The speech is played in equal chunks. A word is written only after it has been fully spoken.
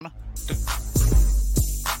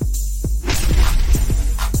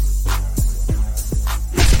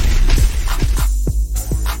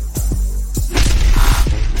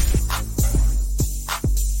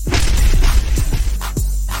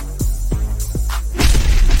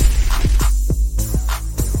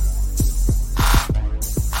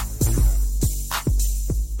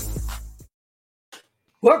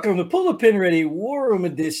Welcome to Pull the Pin Ready War Room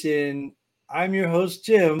Edition. I'm your host,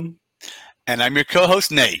 Jim. And I'm your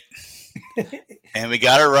co-host, Nate. And we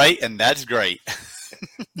got it right, and that's great.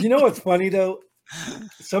 You know what's funny, though?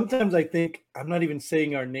 Sometimes I think I'm not even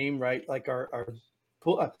saying our name right, like our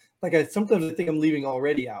pull. Sometimes I think I'm leaving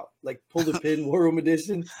already out, like Pull the Pin War Room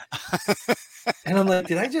Edition. And I'm like,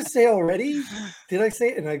 did I just say already? Did I say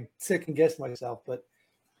it? And I second guess myself, but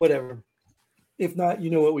whatever. If not,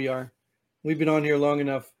 you know what we are. We've been on here long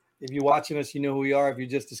enough. If you're watching us, you know who we are. If you're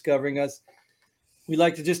just discovering us, we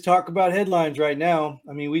like to just talk about headlines right now.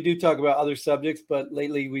 I mean, we do talk about other subjects, but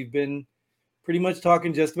lately we've been pretty much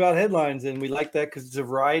talking just about headlines, and we like that because it's a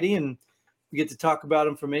variety, and we get to talk about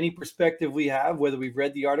them from any perspective we have, whether we've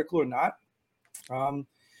read the article or not.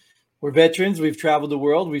 We're veterans. We've traveled the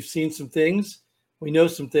world. We've seen some things. We know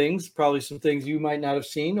some things, probably some things you might not have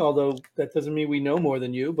seen, although that doesn't mean we know more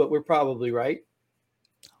than you, but we're probably right.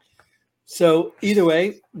 So either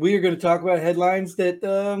way, we are going to talk about headlines that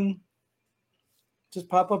just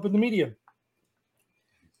pop up in the media.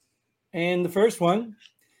 And the first one,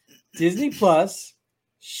 Disney Plus,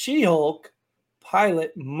 She-Hulk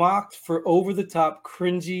pilot mocked for over-the-top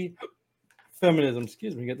cringy feminism.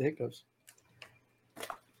 Excuse me, get the hiccups.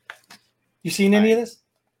 You seen any of this?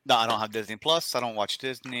 No, I don't have Disney Plus. I don't watch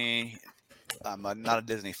Disney. I'm not a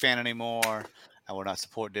Disney fan anymore. I will not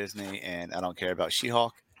support Disney, and I don't care about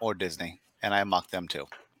She-Hulk or Disney. And I mock them too.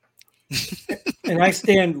 And I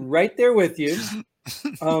stand right there with you.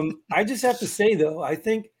 I just have to say, though, I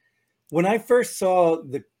think when I first saw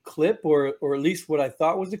the clip, or at least what I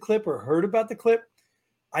thought was the clip or heard about the clip,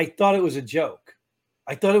 I thought it was a joke.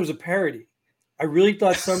 I thought it was a parody. I really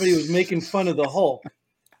thought somebody was making fun of the Hulk.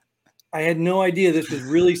 I had no idea this was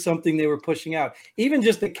really something they were pushing out. Even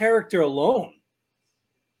just the character alone.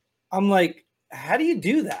 I'm like, how do you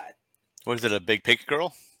do that? What is it, a big pink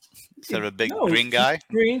girl? Instead of a big green guy?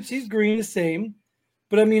 She's green, the same.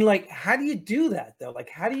 But I mean, like, how do you do that, though? Like,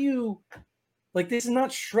 how do you, like, this is not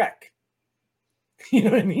Shrek. You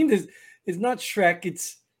know what I mean? This is not Shrek.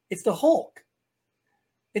 It's the Hulk.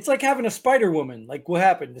 It's like having a Spider Woman. Like, what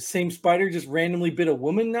happened? The same spider just randomly bit a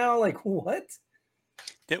woman now? Like, what?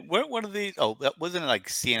 Weren't one of these? Oh, that wasn't it like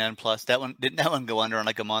CNN Plus. That one didn't that one go under in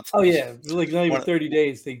like a month? Oh yeah, like not even 30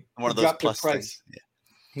 days. They dropped their price.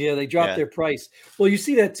 Yeah, they dropped their price. Well, you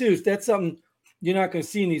see that too. That's something you're not going to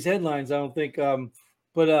see in these headlines, I don't think.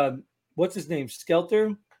 But what's his name?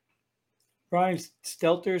 Skelter, Brian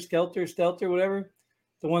Stelter, whatever.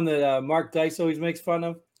 The one that Mark Dice always makes fun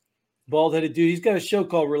of. Bald-headed dude. He's got a show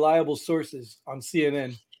called Reliable Sources on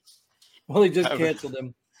CNN. Well, they just canceled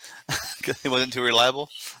him. He wasn't too reliable.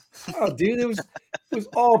 Oh, dude, it was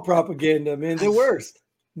all propaganda, man. The worst.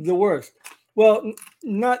 Well,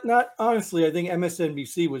 not honestly. I think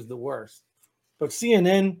MSNBC was the worst, but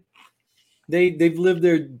CNN, they've lived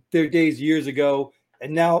their days years ago,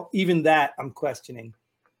 and now even that I'm questioning.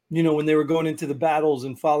 You know, when they were going into the battles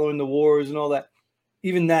and following the wars and all that,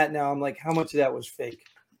 even that now I'm like, how much of that was fake?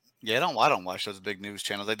 Yeah, I don't watch those big news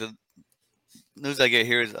channels. The news I get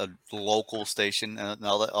here is a local station, and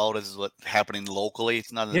all this is what's happening locally.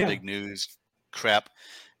 It's not the big news crap.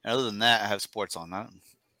 And other than that, I have sports on that.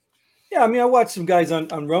 Yeah, I mean, I watch some guys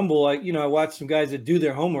on Rumble. I watch some guys that do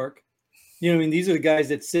their homework. You know, I mean, these are the guys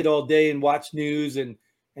that sit all day and watch news and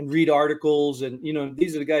read articles, and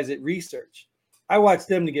these are the guys that research. I watch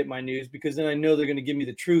them to get my news because then I know they're going to give me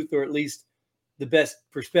the truth, or at least the best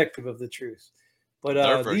perspective of the truth. But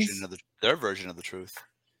their version of the truth.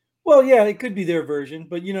 Well, yeah, it could be their version,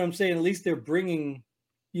 but you know what I'm saying? At least they're bringing,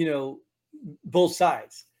 both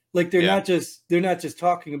sides. Like they're not just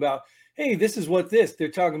talking about, hey, this is what this.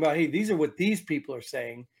 They're talking about, hey, these are what these people are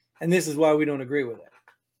saying, and this is why we don't agree with it.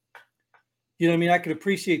 You know what I mean? I could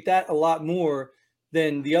appreciate that a lot more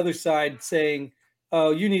than the other side saying,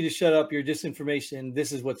 oh, you need to shut up your disinformation.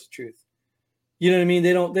 This is what's the truth. You know what I mean?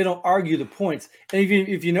 They don't argue the points. And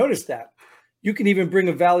if you notice that, you can even bring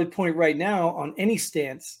a valid point right now on any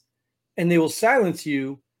stance, and they will silence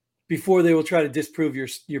you before they will try to disprove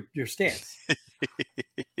your stance.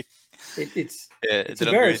 It's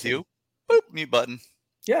embarrassing. You? Boop, mute button.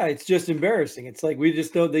 Yeah, it's just embarrassing. It's like they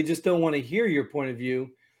just don't want to hear your point of view.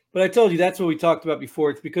 But I told you that's what we talked about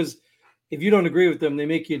before. It's because if you don't agree with them, they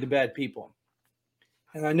make you into bad people.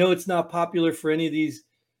 And I know it's not popular for any of these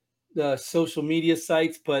social media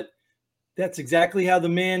sites, but that's exactly how the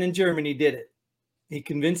man in Germany did it. He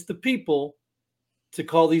convinced the people to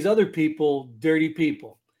call these other people dirty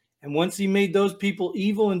people. And once he made those people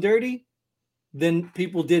evil and dirty, then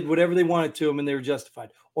people did whatever they wanted to them, and they were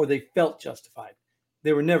justified, or they felt justified.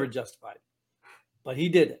 They were never justified. But he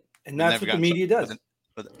did it. And that's what the media does.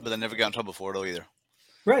 But they never got in trouble for it, though, either.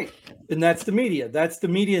 Right. And that's the media. That's the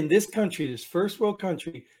media in this country, this first world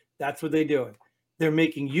country. That's what they're doing. They're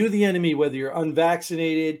making you the enemy, whether you're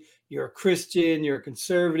unvaccinated, you're a Christian, you're a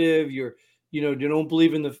conservative, you don't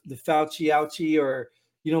believe in the Fauci ouchie, or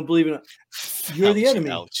you don't believe in you're the enemy.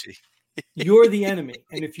 Ouchie. You're the enemy.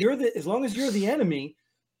 And if as long as you're the enemy,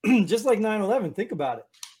 just like 9/11, think about it.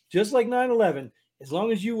 Just like 9/11, as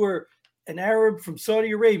long as you were an Arab from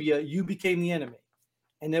Saudi Arabia, you became the enemy.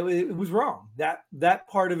 And it was wrong. That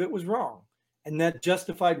part of it was wrong. And that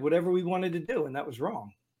justified whatever we wanted to do. And that was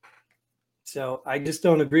wrong. So I just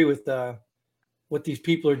don't agree with what these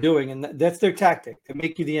people are doing. And that's their tactic, to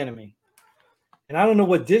make you the enemy. And I don't know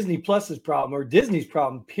what Disney Plus's problem, or Disney's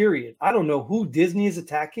problem, period. I don't know who Disney is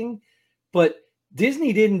attacking, but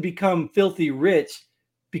Disney didn't become filthy rich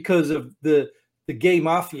because of the gay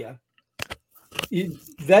mafia.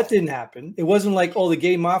 That didn't happen. It wasn't like, the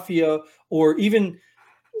gay mafia, or even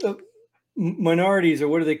minorities, or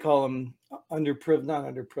what do they call them? Not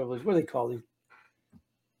underprivileged. What do they call these?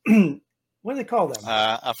 What do they call them?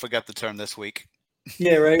 I forgot the term this week.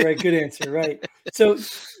 Yeah, right. Good answer. Right. So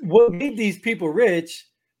what made these people rich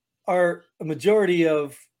are a majority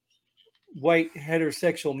of white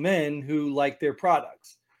heterosexual men who like their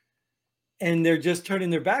products. And they're just turning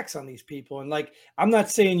their backs on these people. And like, I'm not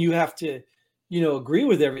saying you have to, agree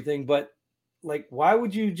with everything, but like, why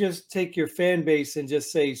would you just take your fan base and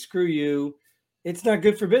just say, screw you? It's not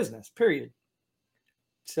good for business, period.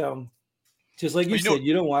 So just like you said,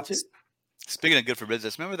 you don't watch it. Speaking of good for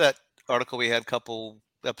business, remember that article we had a couple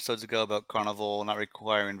episodes ago about Carnival not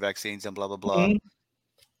requiring vaccines and blah, blah, blah? Mm-hmm.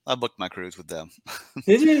 I booked my cruise with them.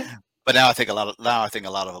 Did you? But now I think a lot of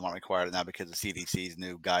them aren't required now because of CDC's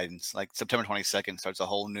new guidance. Like September 22nd starts a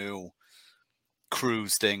whole new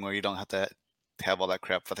cruise thing where you don't have to have all that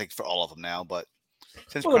crap. I think for all of them now, but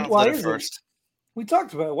since Carnival did it first, we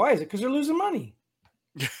talked about it. Why is it? Because they're losing money.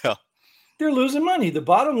 Yeah, they're losing money. The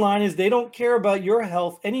bottom line is they don't care about your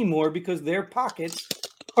health anymore because their pockets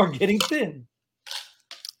are getting thin.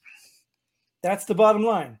 That's the bottom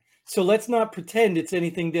line. So let's not pretend it's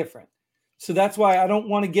anything different. So that's why I don't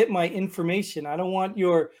want to get my information. I don't want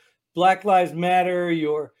your Black Lives Matter,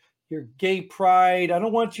 your gay pride. I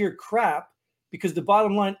don't want your crap, because the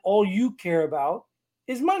bottom line, all you care about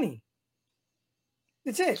is money.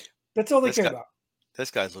 That's it. That's all they care about. This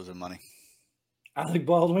guy's losing money. Alec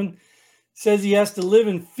Baldwin says he has to live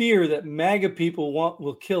in fear that MAGA people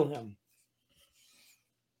will kill him.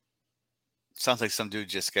 Sounds like some dude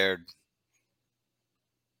just scared.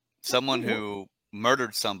 Someone who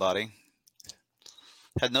murdered somebody,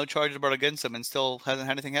 had no charges brought against him, and still hasn't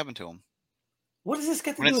had anything happen to him. What does this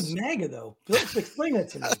got to do with MAGA, though? Let's explain that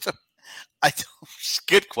to me.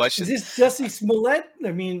 Good question. Is this Jussie Smollett?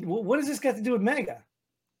 I mean, what does this got to do with MAGA?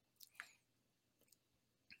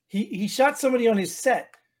 He shot somebody on his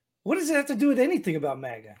set. What does it have to do with anything about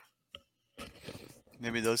MAGA?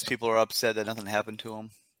 Maybe those people are upset that nothing happened to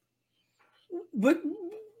him. But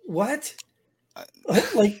what?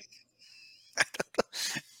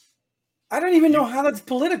 I don't even know how that's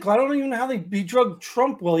political. I don't even know how he drugged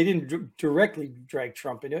Trump. Well, he didn't directly drag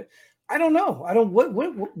Trump into it. I don't know.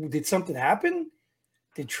 What did something happen?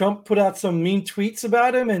 Did Trump put out some mean tweets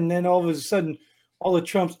about him, and then all of a sudden, all of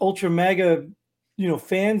Trump's ultra MAGA,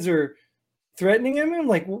 fans are threatening him? I'm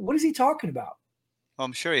like, what is he talking about? Well,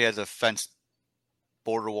 I'm sure he has a fenced,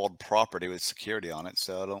 border-walled property with security on it,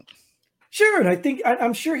 so I don't. Sure, and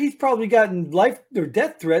I'm sure he's probably gotten life or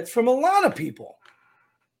death threats from a lot of people.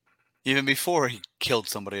 Even before he killed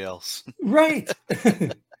somebody else. Right.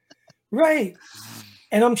 Right.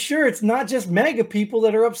 And I'm sure it's not just MAGA people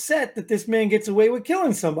that are upset that this man gets away with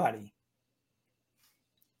killing somebody.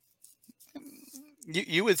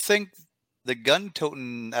 You would think the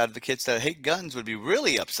gun-toting advocates that hate guns would be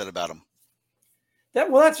really upset about him. That's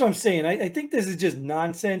what I'm saying. I think this is just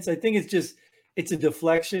nonsense. I think it's a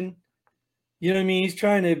deflection. You know what I mean? He's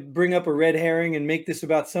trying to bring up a red herring and make this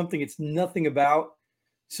about something it's nothing about.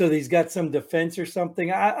 So he's got some defense or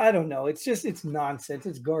something. I don't know. It's nonsense.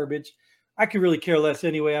 It's garbage. I could really care less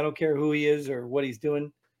anyway. I don't care who he is or what he's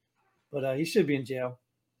doing. But he should be in jail.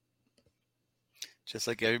 Just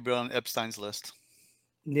like everybody on Epstein's list.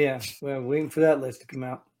 Yeah. Well, waiting for that list to come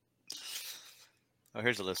out. Oh,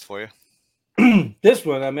 here's a list for you. This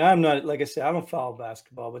one, I mean, I'm not, like I said, I don't follow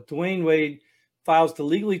basketball, but Dwayne Wade files to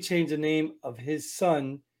legally change the name of his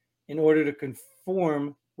son in order to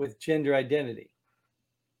conform with gender identity.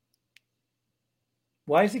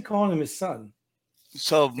 Why is he calling him his son?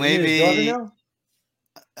 So maybe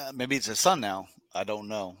maybe it's his son now. I don't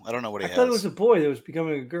know. I don't know what he has. I thought it was a boy that was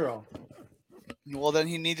becoming a girl. Well, then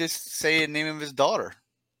he needs to say the name of his daughter.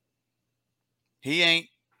 He ain't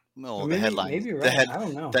No, Or the maybe headline. you're The right. head. I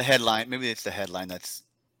don't know. The headline. Maybe it's the headline that's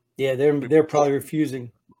Yeah, they're probably refusing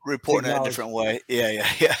to reporting it a acknowledge. different way. Yeah.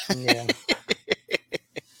 Yeah.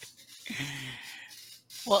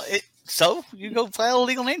 Well, so you go file a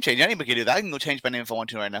legal name change. Anybody can do that. I can go change my name if I want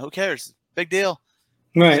to right now. Who cares? Big deal.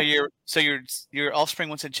 Right. So your offspring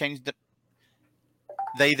wants to change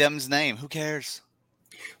they them's name. Who cares?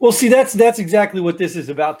 Well, see, that's exactly what this is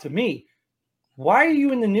about to me. Why are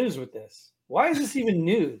you in the news with this? Why is this even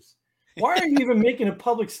news? Why are you even making a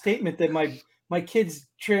public statement that my kid's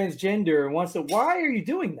transgender and wants to? Why are you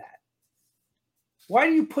doing that? Why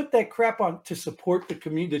do you put that crap on to support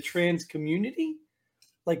the trans community?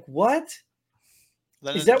 Like what?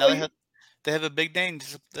 Is that what they have a big name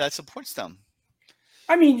that supports them.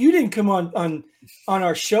 I mean, you didn't come on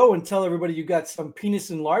our show and tell everybody you got some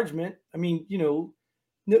penis enlargement. I mean, no,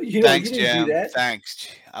 Thanks, you didn't Jim. do that. Thanks.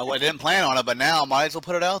 I didn't plan on it, but now I might as well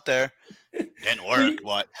put it out there. Didn't work.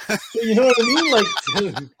 What? So you know what I mean?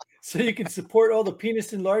 Like, so you can support all the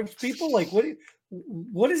penis enlarged people. Like,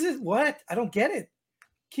 what is it? What? I don't get it.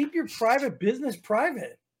 Keep your private business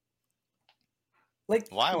private. Like,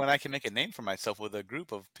 why? When I can make a name for myself with a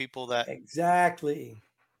group of people that exactly.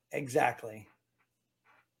 And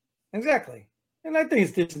I think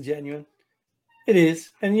it's disingenuous. It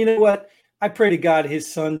is. And you know what? I pray to God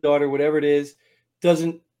his son, daughter, whatever it is,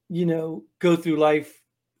 doesn't, go through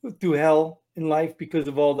hell in life because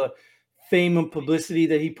of all the fame and publicity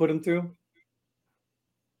that he put him through.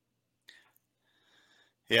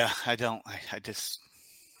 Yeah, I don't. I just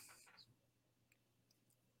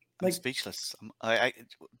I'm speechless.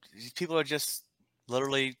 These people are just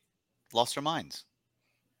literally lost their minds.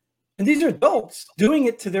 And these are adults doing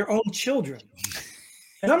it to their own children.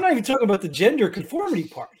 And I'm not even talking about the gender conformity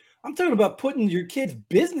part. I'm talking about putting your kid's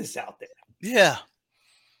business out there. Yeah.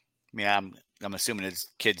 I mean, I'm assuming his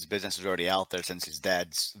kid's business is already out there since his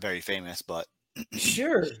dad's very famous, but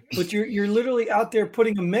sure. But you're literally out there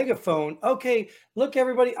putting a megaphone. Okay, look,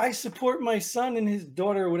 everybody, I support my son and his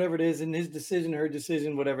daughter, or whatever it is, and his decision, her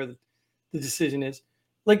decision, whatever the decision is.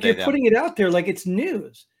 Like you're putting it out there like it's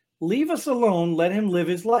news. Leave us alone. Let him live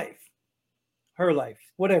his life. Her life,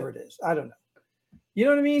 whatever it is. I don't know. You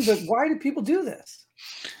know what I mean? But why do people do this?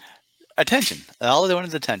 Attention. All they want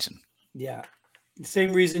is attention. Yeah. The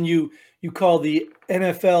same reason you call the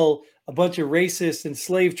NFL a bunch of racists and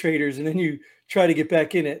slave traders, and then you try to get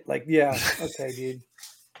back in it. Like, yeah, okay, dude.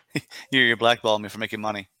 You're blackballing me for making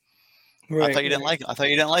money. Right, I thought you didn't like. I thought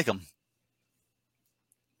you didn't like him.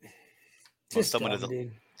 Well, someone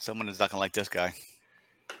is not gonna like this guy.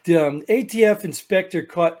 The ATF inspector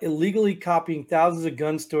caught illegally copying thousands of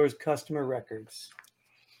gun stores' customer records.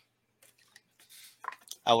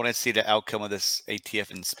 I want to see the outcome of this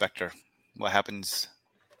ATF inspector. What happens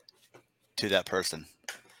to that person?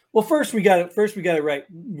 Well, first we got it right.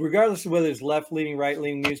 Regardless of whether it's left-leaning,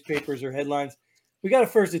 right-leaning newspapers or headlines, we got to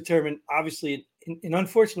first determine, obviously, and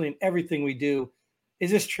unfortunately in everything we do,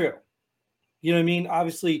 is this true? You know what I mean?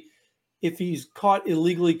 Obviously, if he's caught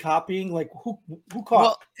illegally copying, like who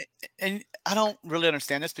caught? Well, and I don't really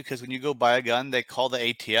understand this because when you go buy a gun, they call the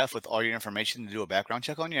ATF with all your information to do a background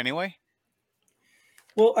check on you anyway.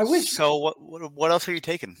 Well, I wish. So what else are you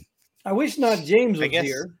taking? I wish not James was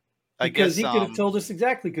here because he could have told us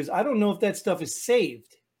exactly. Because I don't know if that stuff is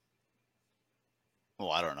saved.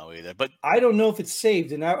 Well, I don't know either, but I don't know if it's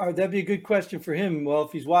saved, and that'd be a good question for him. Well,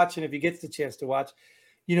 if he's watching, if he gets the chance to watch,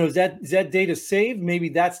 is that data saved? Maybe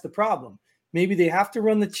that's the problem. Maybe they have to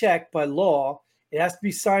run the check by law. It has to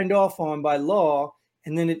be signed off on by law,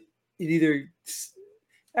 and then it either.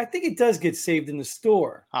 I think it does get saved in the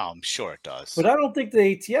store. Oh, I'm sure it does. But I don't think the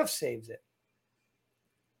ATF saves it.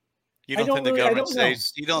 You don't think the government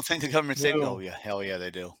saves? You don't think the government saves? Oh yeah, hell yeah, they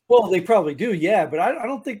do. Well, they probably do, yeah. But I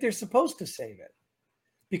don't think they're supposed to save it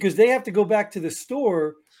because they have to go back to the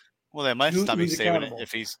store. Well, they might not be saving it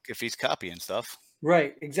if he's copying stuff.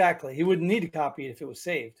 Right, exactly. He wouldn't need to copy it if it was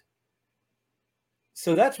saved.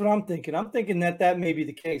 So that's what I'm thinking. I'm thinking that may be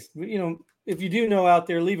the case. If you do know out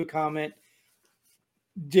there, leave a comment.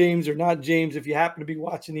 James or not James, if you happen to be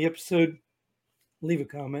watching the episode, leave a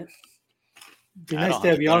comment. It'd be nice to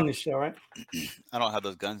have you on this show, right? I don't have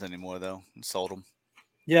those guns anymore, though. I sold them.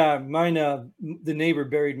 Yeah, mine. The neighbor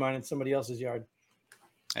buried mine in somebody else's yard.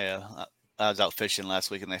 Yeah, I was out fishing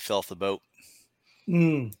last week and they fell off the boat.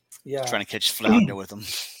 Yeah, trying to catch flounder with them.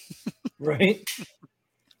 Right.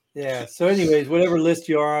 Yeah. So, anyways, whatever list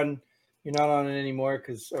you're on, you're not on it anymore.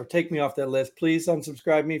 Or take me off that list. Please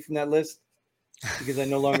unsubscribe me from that list because I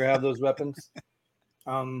no longer have those weapons.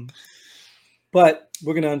 But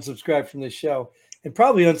we're going to unsubscribe from this show and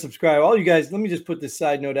probably unsubscribe all you guys. Let me just put this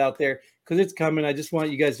side note out there because it's coming. I just want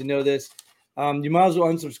you guys to know this. You might as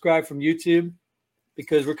well unsubscribe from YouTube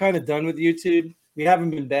because we're kind of done with YouTube. We haven't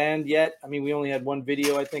been banned yet. I mean, we only had one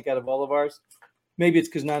video, I think, out of all of ours. Maybe it's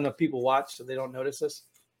because not enough people watch, so they don't notice us.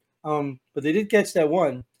 But they did catch that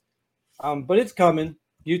one. But it's coming.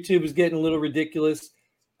 YouTube is getting a little ridiculous.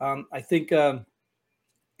 I think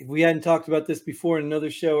if we hadn't talked about this before in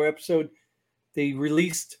another show or episode,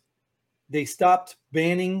 they stopped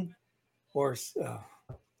banning or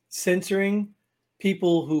censoring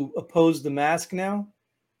people who oppose the mask now.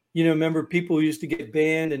 You know, remember people who used to get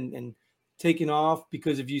banned and taken off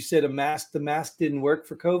because if you said the mask didn't work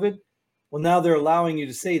for COVID. Well, now they're allowing you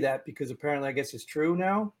to say that because apparently I guess it's true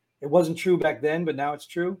now. It wasn't true back then, but now it's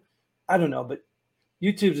true. I don't know, but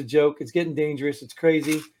YouTube's a joke. It's getting dangerous. It's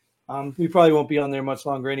crazy. We probably won't be on there much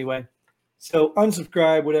longer anyway. So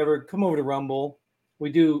unsubscribe, whatever. Come over to Rumble.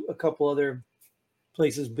 We do a couple other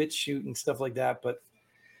places, BitChute and stuff like that. But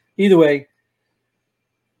either way,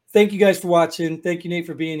 thank you guys for watching. Thank you, Nate,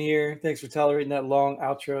 for being here. Thanks for tolerating that long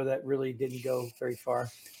outro that really didn't go very far.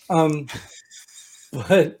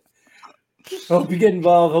 But hope you get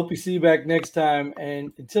involved. Hope you see you back next time.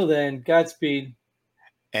 And until then, Godspeed.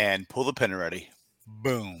 And pull the pin already.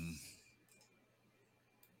 Boom.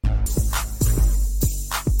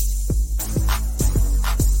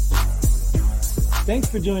 Thanks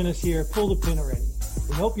for joining us here. Pull the pin already.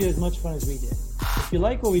 We hope you had as much fun as we did. If you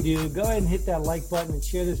like what we do, go ahead and hit that like button and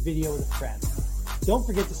share this video with a friend. Don't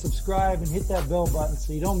forget to subscribe and hit that bell button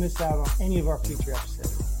so you don't miss out on any of our future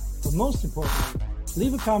episodes. But most importantly,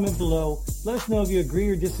 leave a comment below. Let us know if you agree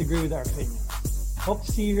or disagree with our opinion. Hope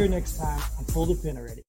to see you here next time on Pull the Pin Already.